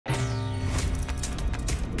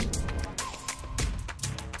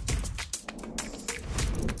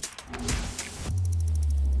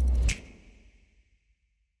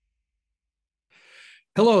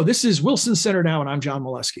Hello, this is Wilson Center Now, and I'm John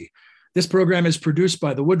Molesky. This program is produced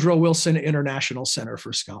by the Woodrow Wilson International Center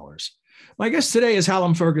for Scholars. My guest today is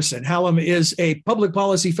Hallam Ferguson. Hallam is a public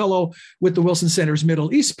policy fellow with the Wilson Center's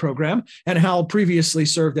Middle East program, and Hal previously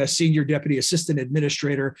served as Senior Deputy Assistant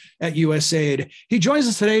Administrator at USAID. He joins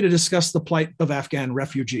us today to discuss the plight of Afghan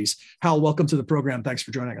refugees. Hal, welcome to the program. Thanks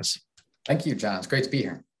for joining us. Thank you, John. It's great to be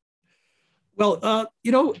here. Well, a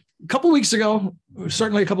couple of weeks ago,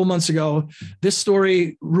 certainly a couple of months ago, this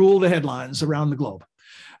story ruled the headlines around the globe.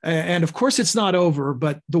 And of course, it's not over,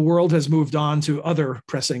 but the world has moved on to other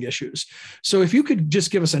pressing issues. So if you could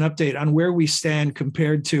just give us an update on where we stand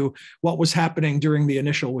compared to what was happening during the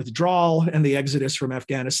initial withdrawal and the exodus from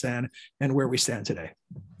Afghanistan and where we stand today.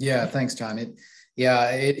 Yeah, thanks, John. It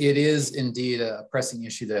is indeed a pressing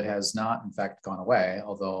issue that has not, in fact, gone away,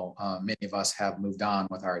 although many of us have moved on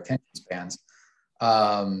with our attention spans.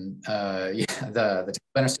 The Taliban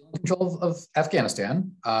are still in control of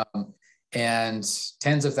Afghanistan, and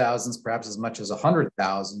tens of thousands, perhaps as much as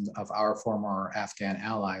 100,000 of our former Afghan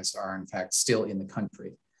allies are, in fact, still in the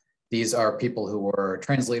country. These are people who were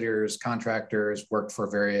translators, contractors, worked for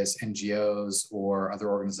various NGOs or other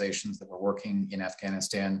organizations that were working in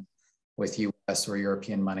Afghanistan with US or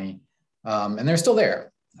European money, and they're still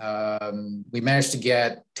there. We managed to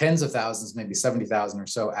get tens of thousands, maybe 70,000 or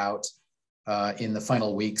so out in the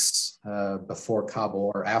final weeks before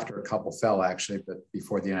Kabul, or after Kabul fell, actually, but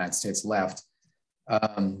before the United States left.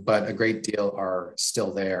 But a great deal are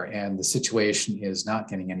still there, and the situation is not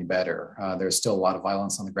getting any better. There's still a lot of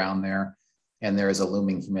violence on the ground there, and there is a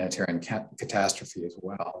looming humanitarian catastrophe as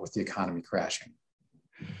well, with the economy crashing.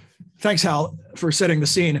 Thanks, Hal, for setting the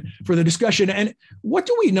scene for the discussion. And what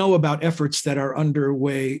do we know about efforts that are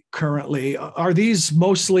underway currently? Are these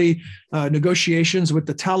mostly negotiations with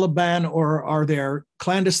the Taliban, or are there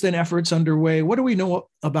clandestine efforts underway? What do we know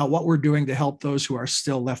about what we're doing to help those who are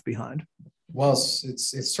still left behind? Well,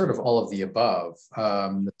 it's sort of all of the above.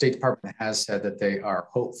 The State Department has said that they are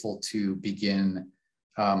hopeful to begin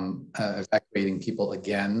evacuating people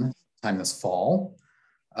again sometime this fall.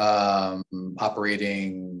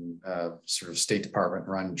 Operating sort of State Department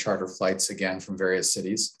run charter flights again from various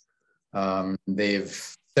cities.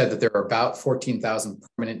 They've said that there are about 14,000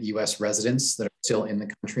 permanent US residents that are still in the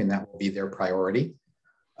country, and that will be their priority.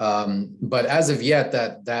 But as of yet,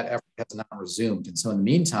 that effort has not resumed. And so in the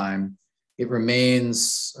meantime, it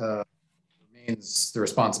remains the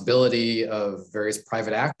responsibility of various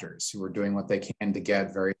private actors who are doing what they can to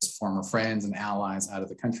get various former friends and allies out of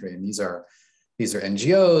the country. And these are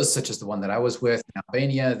NGOs, such as the one that I was with in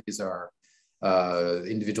Albania. These are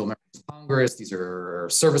individual members of Congress. These are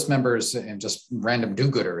service members and just random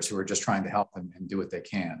do-gooders who are just trying to help and do what they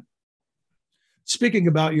can. Speaking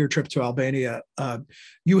about your trip to Albania,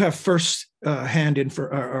 you have first-hand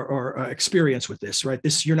experience with this, right?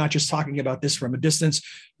 You're not just talking about this from a distance.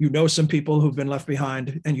 You know some people who've been left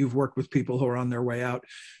behind, and you've worked with people who are on their way out.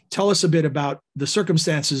 Tell us a bit about the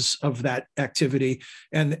circumstances of that activity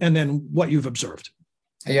and then what you've observed.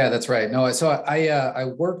 Yeah, that's right. No, so I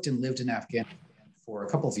worked and lived in Afghanistan for a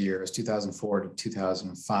couple of years, 2004 to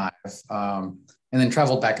 2005, and then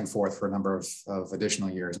traveled back and forth for a number of additional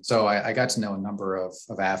years. So I got to know a number of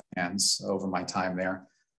Afghans over my time there.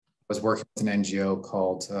 I was working with an NGO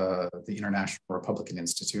called the International Republican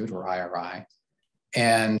Institute, or IRI.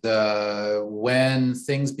 And when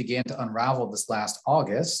things began to unravel this last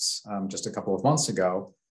August, just a couple of months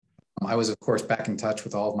ago, I was, of course, back in touch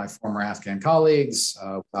with all of my former Afghan colleagues,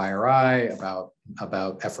 with IRI, about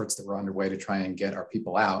efforts that were underway to try and get our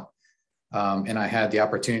people out. And I had the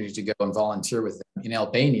opportunity to go and volunteer with them in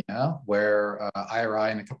Albania, where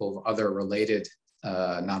IRI and a couple of other related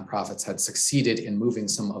nonprofits had succeeded in moving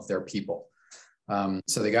some of their people.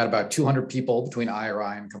 So they got about 200 people between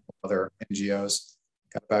IRI and a couple of other NGOs.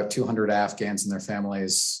 Got about 200 Afghans and their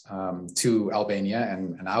families to Albania.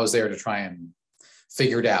 And I was there to try and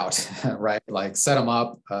figure it out, right? Like set them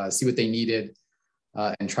up, see what they needed,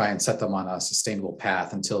 and try and set them on a sustainable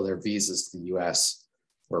path until their visas to the US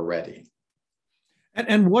were ready.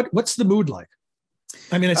 And what's the mood like?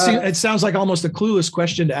 I mean, it sounds like almost a clueless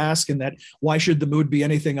question to ask, in that why should the mood be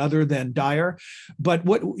anything other than dire? But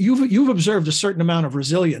what you've observed a certain amount of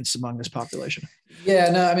resilience among this population.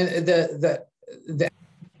 Yeah, no, I mean, the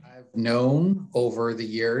I've known over the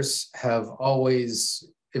years have always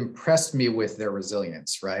impressed me with their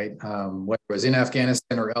resilience, right? Whether it was in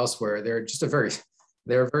Afghanistan or elsewhere, they're very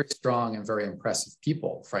strong and very impressive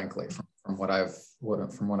people, frankly, from what I've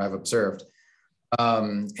observed.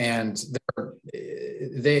 And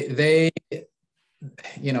they,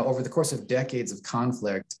 over the course of decades of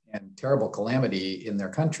conflict and terrible calamity in their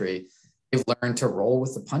country, they've learned to roll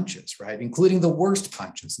with the punches, right? Including the worst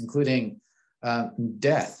punches, including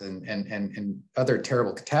death and other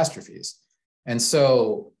terrible catastrophes. And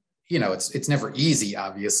so, it's never easy,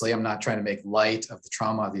 obviously. I'm not trying to make light of the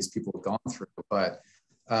trauma these people have gone through, but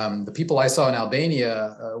the people I saw in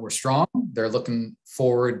Albania were strong. They're looking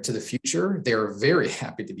forward to the future. They're very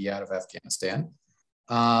happy to be out of Afghanistan.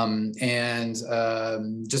 And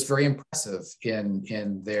just very impressive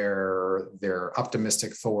in their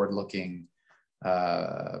optimistic, forward-looking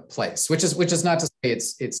place. Which is not to say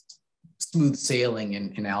it's smooth sailing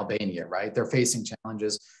in Albania, right? They're facing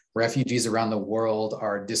challenges. Refugees around the world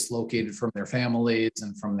are dislocated from their families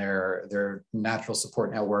and from their natural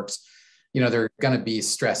support networks. There are going to be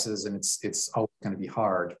stresses, and it's always going to be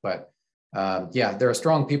hard. But there are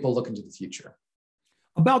strong people looking to the future.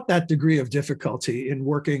 About that degree of difficulty in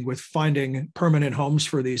working with finding permanent homes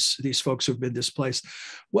for these folks who've been displaced,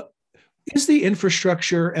 what is the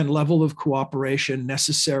infrastructure and level of cooperation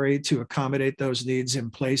necessary to accommodate those needs in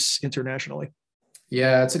place internationally?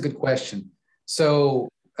 Yeah, that's a good question. So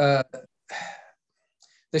the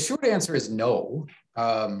short answer is no,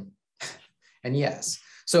 and yes.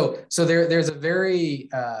 So there's a very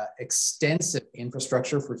extensive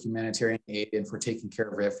infrastructure for humanitarian aid and for taking care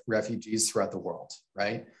of refugees throughout the world,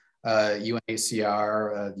 right?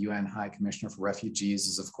 UNHCR, the UN High Commissioner for Refugees,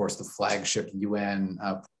 is of course the flagship UN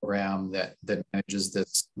program that manages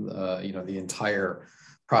this, the entire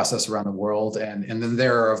process around the world. And then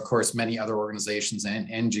there are of course many other organizations and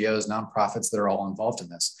NGOs, nonprofits that are all involved in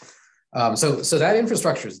this. So that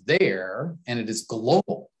infrastructure is there, and it is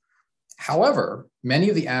global. However, many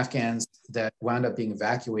of the Afghans that wound up being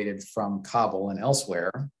evacuated from Kabul and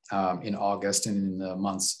elsewhere in August and in the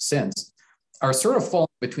months since are sort of falling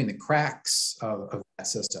between the cracks of that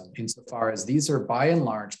system, insofar as these are by and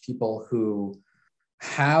large people who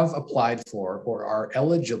have applied for or are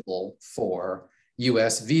eligible for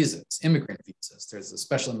US visas, immigrant visas. There's a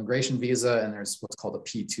special immigration visa, and there's what's called a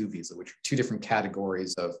P2 visa, which are two different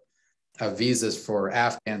categories of visas for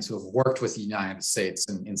Afghans who have worked with the United States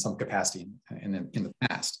in some capacity in the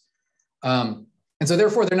past. And so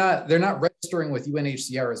therefore they're not registering with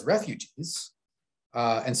UNHCR as refugees.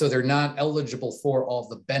 And so they're not eligible for all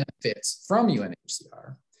the benefits from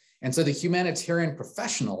UNHCR. And so the humanitarian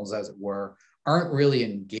professionals, as it were, aren't really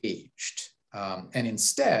engaged. And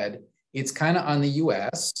instead, it's kind of on the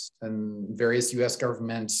US and various US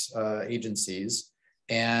government agencies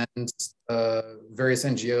and various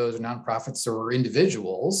NGOs or nonprofits or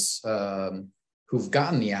individuals who've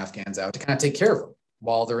gotten the Afghans out to kind of take care of them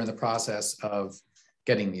while they're in the process of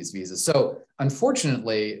getting these visas. So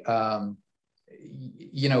unfortunately, we're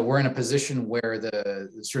in a position where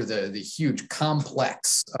the huge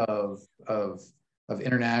complex of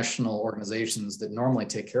international organizations that normally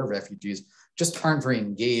take care of refugees just aren't very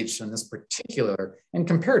engaged in this particular and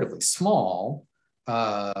comparatively small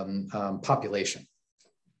population.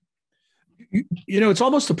 It's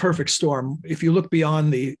almost a perfect storm. If you look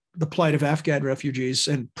beyond the plight of Afghan refugees,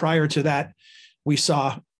 and prior to that, we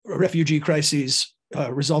saw refugee crises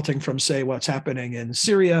resulting from, say, what's happening in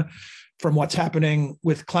Syria, from what's happening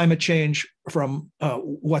with climate change, from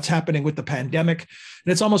what's happening with the pandemic.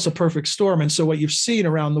 And it's almost a perfect storm. And so what you've seen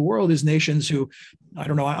around the world is nations who, I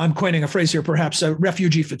don't know, I'm coining a phrase here, perhaps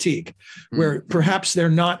refugee fatigue, where perhaps they're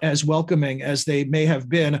not as welcoming as they may have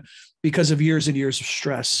been because of years and years of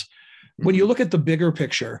stress. When you look at the bigger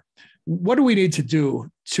picture, what do we need to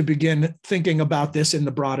do to begin thinking about this in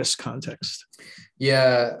the broadest context?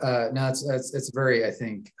 Yeah, no, it's a very, I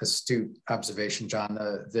think, astute observation, John.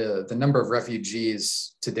 The number of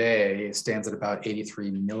refugees today stands at about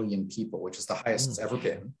 83 million people, which is the highest it's ever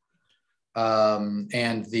been.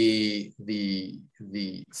 And the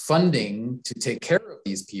funding to take care of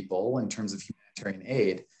these people in terms of humanitarian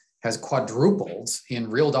aid has quadrupled in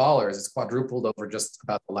real dollars. It's quadrupled over just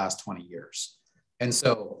about the last 20 years. And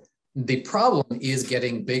so the problem is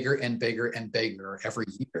getting bigger and bigger and bigger every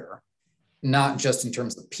year, not just in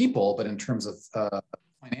terms of people, but in terms of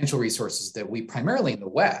financial resources that we primarily in the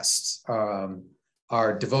West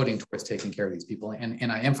are devoting towards taking care of these people.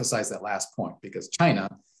 And I emphasize that last point because China,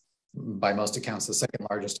 by most accounts, the second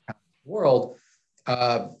largest economy in the world,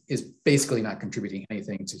 is basically not contributing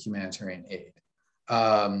anything to humanitarian aid.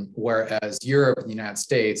 Whereas Europe and the United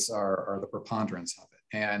States are the preponderance of it.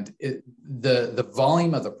 And the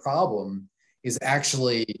volume of the problem is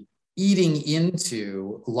actually eating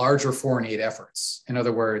into larger foreign aid efforts. In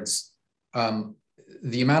other words,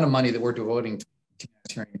 the amount of money that we're devoting to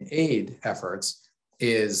humanitarian aid efforts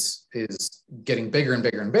is getting bigger and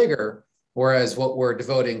bigger and bigger, whereas what we're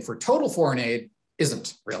devoting for total foreign aid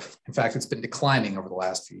isn't really. In fact, it's been declining over the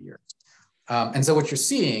last few years. And so what you're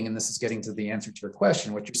seeing, and this is getting to the answer to your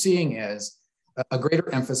question, what you're seeing is a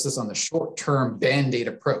greater emphasis on the short-term Band-Aid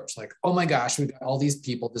approach. Like, oh my gosh, we've got all these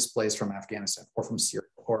people displaced from Afghanistan or from Syria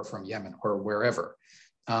or from Yemen or wherever.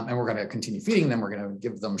 And we're going to continue feeding them. We're going to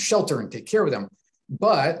give them shelter and take care of them.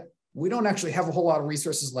 But we don't actually have a whole lot of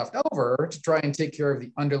resources left over to try and take care of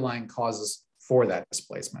the underlying causes for that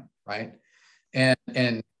displacement, right?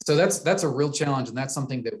 And so that's a real challenge. And that's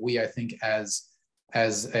something that we, I think, as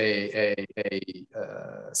a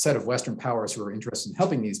set of Western powers who are interested in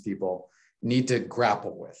helping these people need to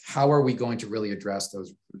grapple with. How are we going to really address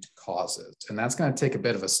those root causes? And that's going to take a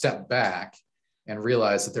bit of a step back and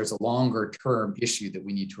realize that there's a longer term issue that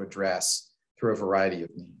we need to address through a variety of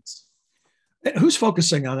means. Who's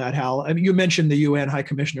focusing on that, Hal? I mean, you mentioned the UN High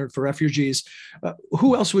Commissioner for Refugees.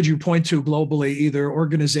 Who else would you point to globally, either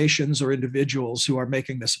organizations or individuals who are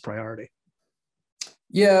making this a priority?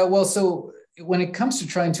 Yeah, well, so when it comes to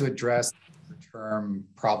trying to address term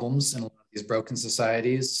problems in a lot of these broken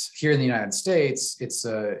societies, here in the United States, it's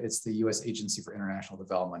the U.S. Agency for International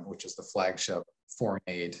Development, which is the flagship foreign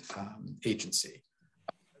aid agency.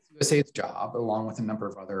 USAID's job, along with a number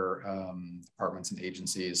of other departments and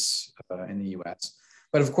agencies in the U.S.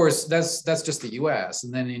 But of course, that's just the U.S.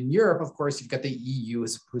 And then in Europe, of course, you've got the EU,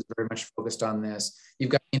 who's very much focused on this.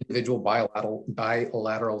 You've got individual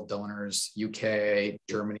bilateral donors, UK,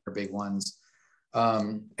 Germany are big ones.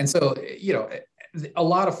 And so, you know, a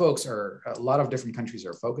lot of different countries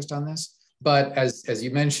are focused on this. But as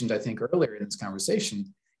you mentioned, I think earlier in this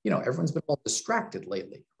conversation, you know, everyone's been all distracted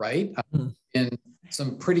lately, right? In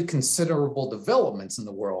some pretty considerable developments in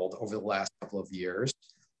the world over the last couple of years,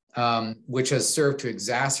 which has served to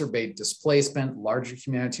exacerbate displacement, larger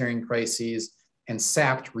humanitarian crises, and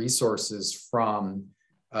sapped resources from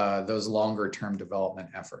those longer term development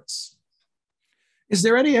efforts. Is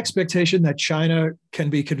there any expectation that China can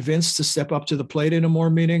be convinced to step up to the plate in a more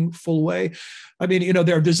meaningful way? I mean, you know,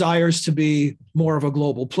 their desires to be more of a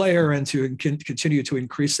global player and to continue to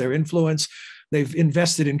increase their influence. They've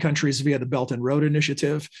invested in countries via the Belt and Road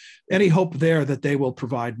Initiative. Any hope there that they will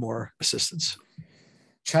provide more assistance?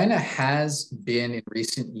 China has been in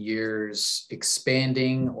recent years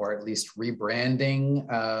expanding or at least rebranding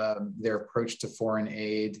their approach to foreign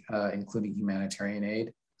aid, including humanitarian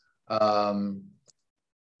aid.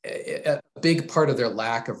 A big part of their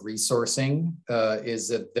lack of resourcing is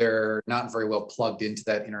that they're not very well plugged into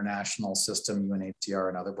that international system, UNHCR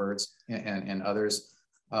in other words, and others.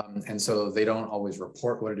 And so they don't always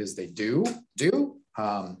report what it is they do.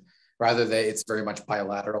 Rather, it's very much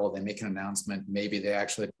bilateral. They make an announcement. Maybe they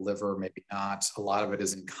actually deliver, maybe not. A lot of it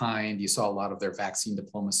is in kind. You saw a lot of their vaccine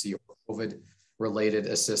diplomacy or COVID-related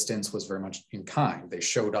assistance was very much in kind. They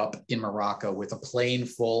showed up in Morocco with a plane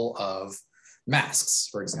full of masks,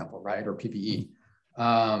 for example, right, or PPE.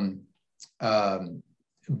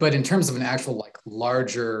 But in terms of an actual like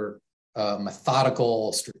larger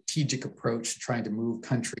methodical, strategic approach to trying to move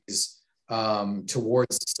countries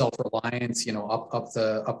towards self-reliance, you know, up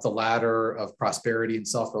the ladder of prosperity and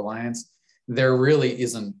self-reliance, there really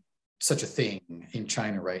isn't such a thing in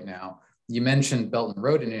China right now. You mentioned Belt and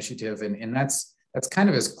Road Initiative, and that's kind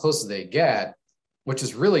of as close as they get, which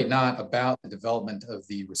is really not about the development of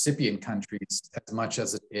the recipient countries as much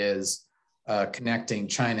as it is connecting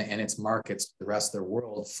China and its markets to the rest of the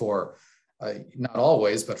world for not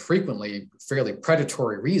always, but frequently fairly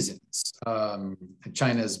predatory reasons.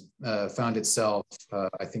 China's found itself,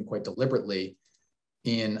 I think quite deliberately,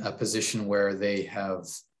 in a position where they have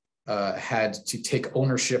had to take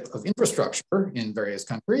ownership of infrastructure in various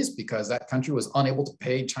countries because that country was unable to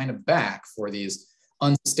pay China back for these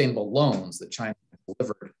unsustainable loans that China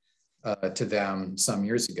delivered to them some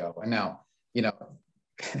years ago. And now, you know,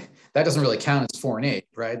 that doesn't really count as foreign aid,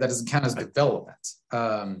 right? That doesn't count as development.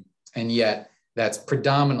 And yet that's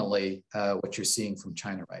predominantly what you're seeing from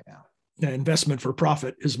China right now. Yeah, investment for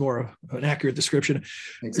profit is more of an accurate description.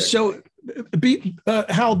 Exactly. So,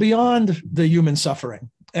 Hal, beyond the human suffering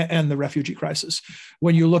and the refugee crisis,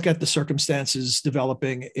 when you look at the circumstances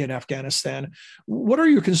developing in Afghanistan, what are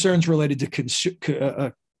your concerns related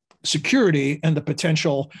to security and the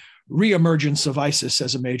potential reemergence of ISIS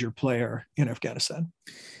as a major player in Afghanistan?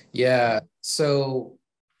 Yeah, so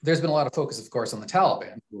there's been a lot of focus, of course, on the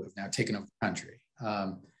Taliban, who have now taken over the country.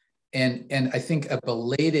 And I think a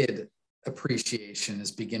belated appreciation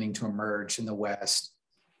is beginning to emerge in the West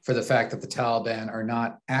for the fact that the Taliban are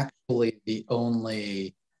not actually the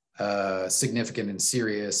only significant and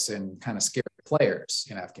serious and kind of scary players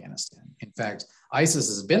in Afghanistan. In fact, ISIS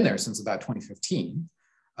has been there since about 2015.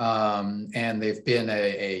 And they've been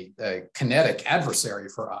a kinetic adversary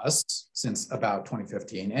for us since about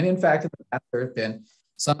 2015. And in fact, there have been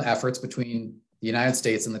some efforts between the United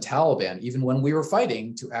States and the Taliban, even when we were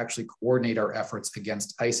fighting, to actually coordinate our efforts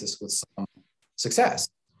against ISIS with some success.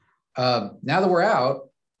 Now that we're out,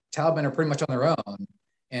 Taliban are pretty much on their own,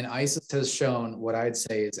 and ISIS has shown what I'd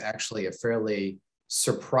say is actually a fairly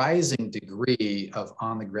surprising degree of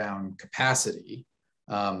on-the-ground capacity,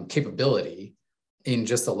 capability in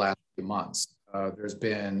just the last few months. There's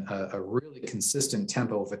been a really consistent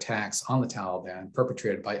tempo of attacks on the Taliban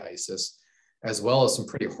perpetrated by ISIS, as well as some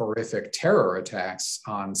pretty horrific terror attacks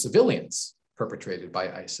on civilians perpetrated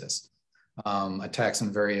by ISIS. Attacks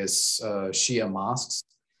on various Shia mosques.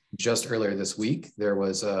 Just earlier this week, there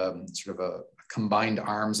was sort of a combined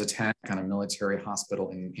arms attack on a military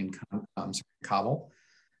hospital in Kabul.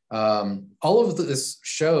 All of this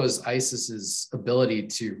shows ISIS's ability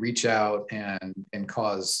to reach out and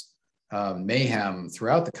cause mayhem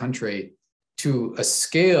throughout the country to a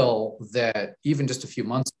scale that even just a few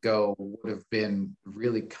months ago would have been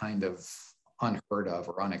really kind of unheard of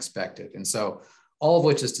or unexpected. And so all of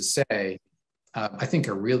which is to say, I think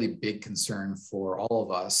a really big concern for all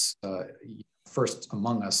of us, first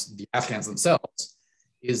among us, the Afghans themselves,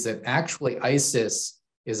 is that actually ISIS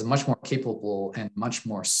is a much more capable and much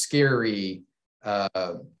more scary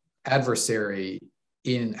adversary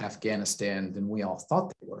in Afghanistan than we all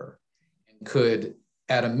thought they were, and could,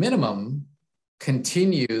 at a minimum,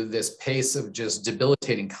 continue this pace of just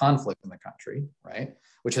debilitating conflict in the country, right,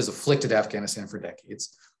 which has afflicted Afghanistan for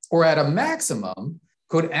decades, or at a maximum,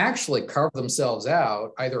 could actually carve themselves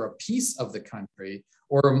out either a piece of the country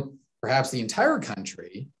or perhaps the entire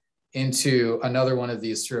country into another one of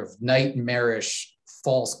these sort of nightmarish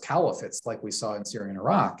false caliphates like we saw in Syria and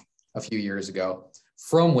Iraq a few years ago,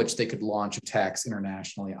 from which they could launch attacks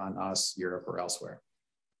internationally on us, Europe, or elsewhere.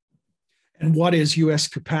 And what is U.S.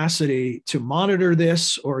 capacity to monitor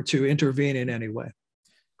this or to intervene in any way?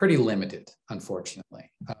 Pretty limited,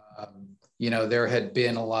 unfortunately. There had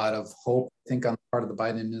been a lot of hope, I think, on the part of the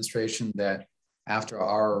Biden administration that after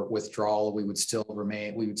our withdrawal, we would still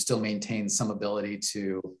maintain some ability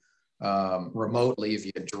to remotely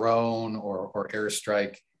via drone or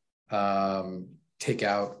airstrike take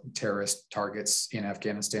out terrorist targets in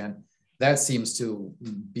Afghanistan. That seems to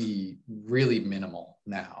be really minimal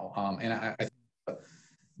now. And I think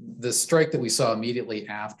the strike that we saw immediately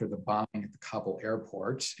after the bombing at the Kabul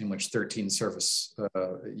airport, in which 13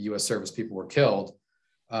 U.S. service people were killed,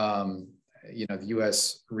 the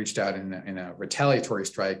U.S. reached out in a retaliatory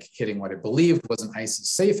strike, hitting what it believed was an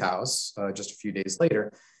ISIS safe house just a few days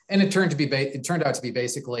later. And it turned out to be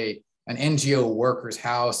basically an NGO worker's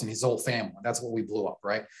house and his whole family. That's what we blew up,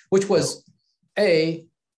 right? Which was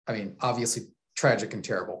obviously tragic and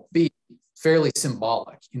terrible. B, fairly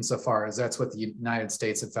symbolic insofar as that's what the United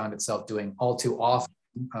States had found itself doing all too often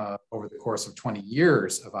over the course of 20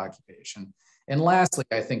 years of occupation. And lastly,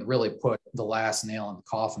 I think really put the last nail in the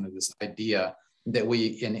coffin of this idea that we,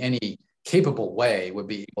 in any capable way, would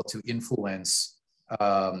be able to influence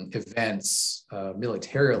events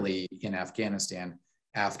militarily in Afghanistan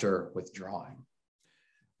after withdrawing.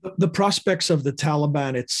 The prospects of the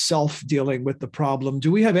Taliban itself dealing with the problem,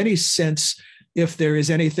 do we have any sense if there is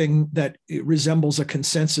anything that resembles a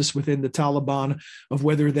consensus within the Taliban of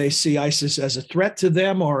whether they see ISIS as a threat to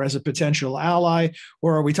them or as a potential ally?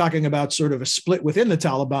 Or are we talking about sort of a split within the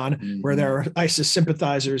Taliban where there are ISIS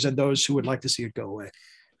sympathizers and those who would like to see it go away?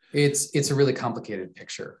 It's a really complicated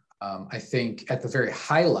picture. I think at the very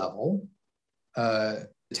high level, the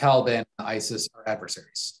Taliban and ISIS are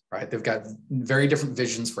adversaries, right? They've got very different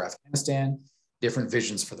visions for Afghanistan, different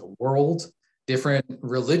visions for the world, different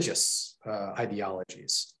religious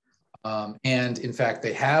ideologies. And in fact,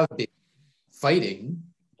 they have been fighting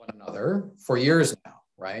one another for years now,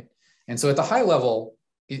 right? And so at the high level,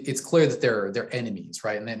 it's clear that they're enemies,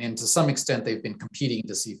 right? And to some extent, they've been competing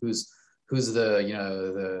to see who's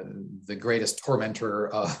the greatest tormentor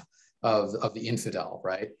of the infidel,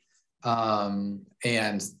 right?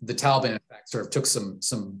 And the Taliban, in fact, sort of took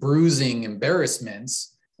some bruising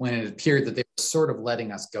embarrassments when it appeared that they were sort of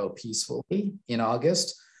letting us go peacefully in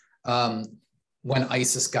August, when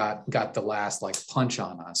ISIS got the last punch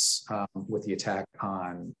on us with the attack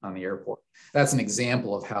on the airport. That's an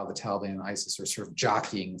example of how the Taliban and ISIS are sort of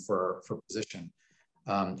jockeying for position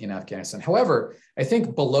in Afghanistan. However, I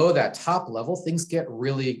think below that top level, things get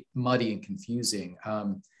really muddy and confusing.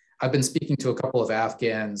 I've been speaking to a couple of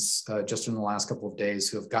Afghans just in the last couple of days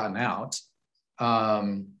who have gotten out.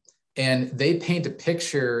 And they paint a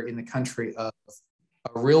picture in the country of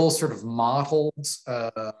a real sort of mottled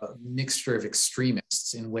mixture of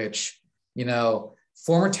extremists in which,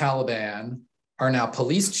 former Taliban are now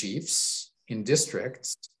police chiefs in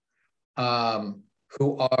districts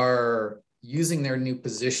who are using their new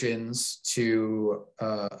positions to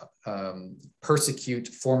persecute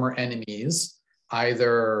former enemies,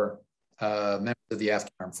 either members of the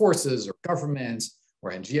Afghan armed forces or government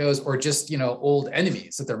or NGOs, or just, old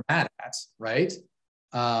enemies that they're mad at, right?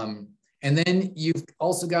 And then you've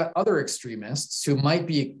also got other extremists who might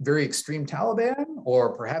be very extreme Taliban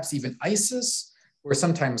or perhaps even ISIS, who are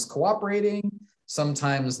sometimes cooperating,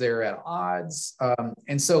 sometimes they're at odds.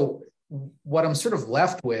 And so what I'm sort of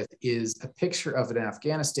left with is a picture of an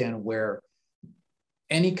Afghanistan where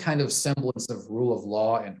any kind of semblance of rule of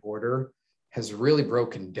law and order has really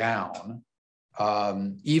broken down,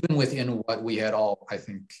 even within what we had all, I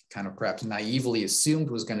think, kind of perhaps naively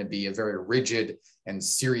assumed was going to be a very rigid and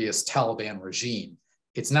serious Taliban regime.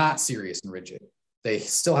 It's not serious and rigid. They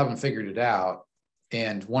still haven't figured it out.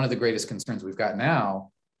 And one of the greatest concerns we've got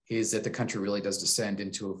now is that the country really does descend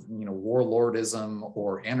into, warlordism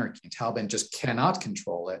or anarchy. Taliban just cannot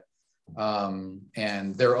control it.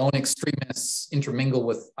 And their own extremists intermingle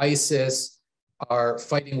with ISIS, are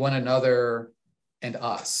fighting one another and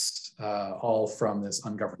us, all from this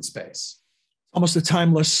ungoverned space. Almost a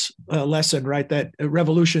timeless lesson, right? That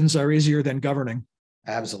revolutions are easier than governing.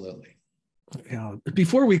 Absolutely.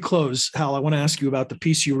 Before we close, Hal, I want to ask you about the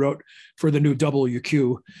piece you wrote for the new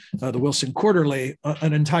WQ, the Wilson Quarterly,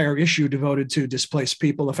 an entire issue devoted to displaced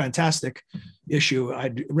people, a fantastic issue.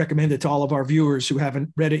 I'd recommend it to all of our viewers who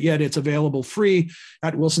haven't read it yet. It's available free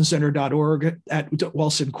at wilsoncenter.org, at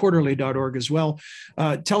wilsonquarterly.org as well.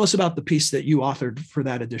 Tell us about the piece that you authored for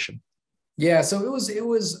that edition. Yeah, so it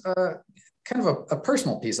was kind of a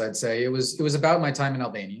personal piece, I'd say. It was about my time in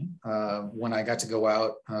Albania, when I got to go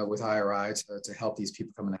out with IRI to help these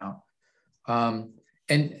people coming out.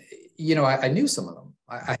 And, I knew some of them.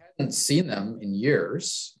 I hadn't seen them in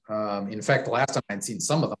years. In fact, the last time I'd seen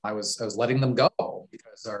some of them, I was letting them go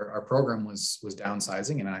because our program was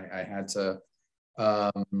downsizing, and I had to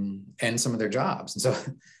end some of their jobs. And so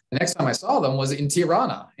the next time I saw them was in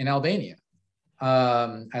Tirana in Albania,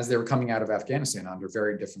 as they were coming out of Afghanistan under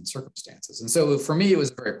very different circumstances. And so for me, it was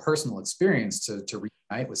a very personal experience to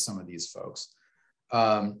reunite with some of these folks.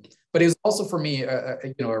 But it was also for me, a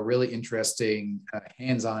really interesting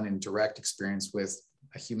hands-on and direct experience with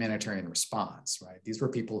a humanitarian response, right? These were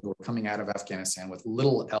people who were coming out of Afghanistan with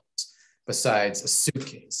little else besides a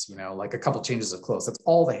suitcase, like a couple changes of clothes. That's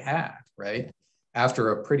all they had, right?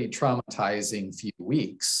 After a pretty traumatizing few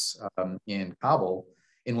weeks in Kabul,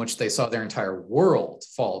 in which they saw their entire world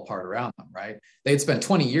fall apart around them, right? They'd spent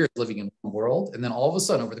 20 years living in one world, and then all of a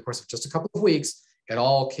sudden, over the course of just a couple of weeks, it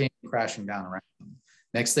all came crashing down around them.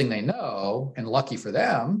 Next thing they know, and lucky for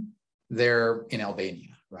them, they're in Albania,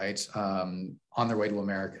 right? On their way to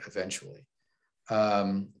America eventually.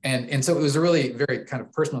 And so it was a really very kind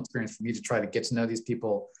of personal experience for me to try to get to know these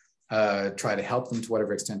people, try to help them to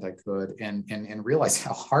whatever extent I could, and realize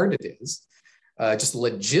how hard it is, just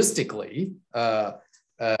logistically,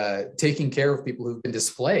 taking care of people who've been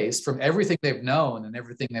displaced from everything they've known and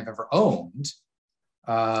everything they've ever owned.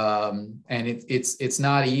 And it's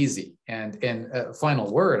not easy. And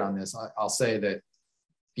final word on this, I'll say that,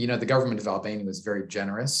 the government of Albania was very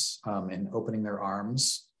generous in opening their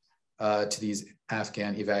arms to these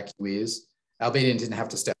Afghan evacuees. Albania didn't have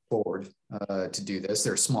to step forward to do this.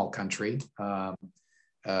 They're a small country.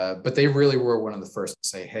 But they really were one of the first to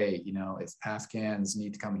say, hey, if Afghans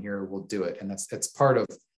need to come here, we'll do it. And that's part of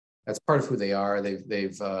who they are.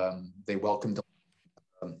 They welcomed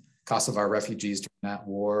Kosovar refugees during that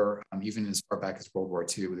war, even as far back as World War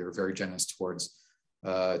II. They were very generous towards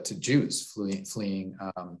to Jews fleeing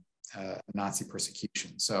Nazi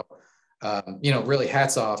persecution. So really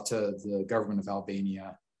hats off to the government of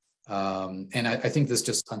Albania. And I think this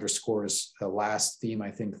just underscores the last theme,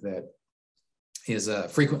 I think, that is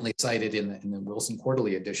frequently cited in the Wilson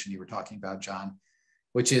Quarterly edition you were talking about, John,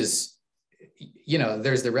 which is,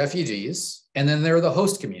 there's the refugees and then there are the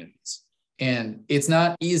host communities. And it's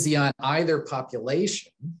not easy on either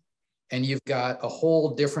population. And you've got a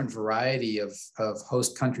whole different variety of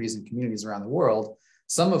host countries and communities around the world,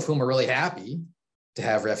 some of whom are really happy to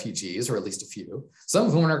have refugees, or at least a few, some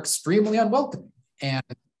of whom are extremely unwelcoming. And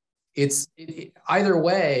either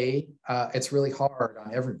way, it's really hard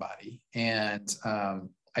on everybody. And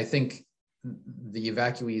I think the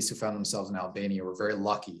evacuees who found themselves in Albania were very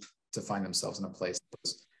lucky to find themselves in a place that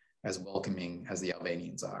was as welcoming as the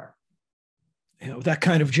Albanians are. That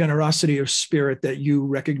kind of generosity of spirit that you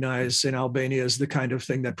recognize in Albania is the kind of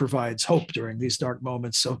thing that provides hope during these dark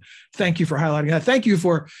moments. So thank you for highlighting that. Thank you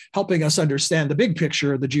for helping us understand the big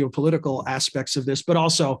picture, the geopolitical aspects of this, but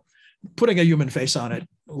also putting a human face on it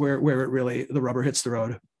where it really, the rubber hits the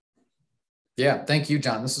road. Yeah. Thank you,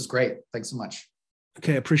 John. This is great. Thanks so much.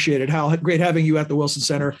 Okay, appreciate it, Hal. Great having you at the Wilson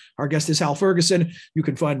Center. Our guest is Hal Ferguson. You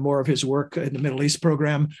can find more of his work in the Middle East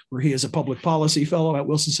program, where he is a public policy fellow at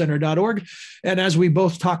wilsoncenter.org. And as we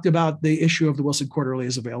both talked about, the issue of the Wilson Quarterly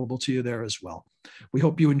is available to you there as well. We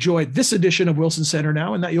hope you enjoyed this edition of Wilson Center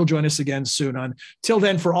Now, and that you'll join us again soon. Until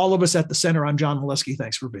then, for all of us at the Center, I'm John Molesky.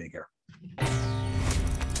 Thanks for being here.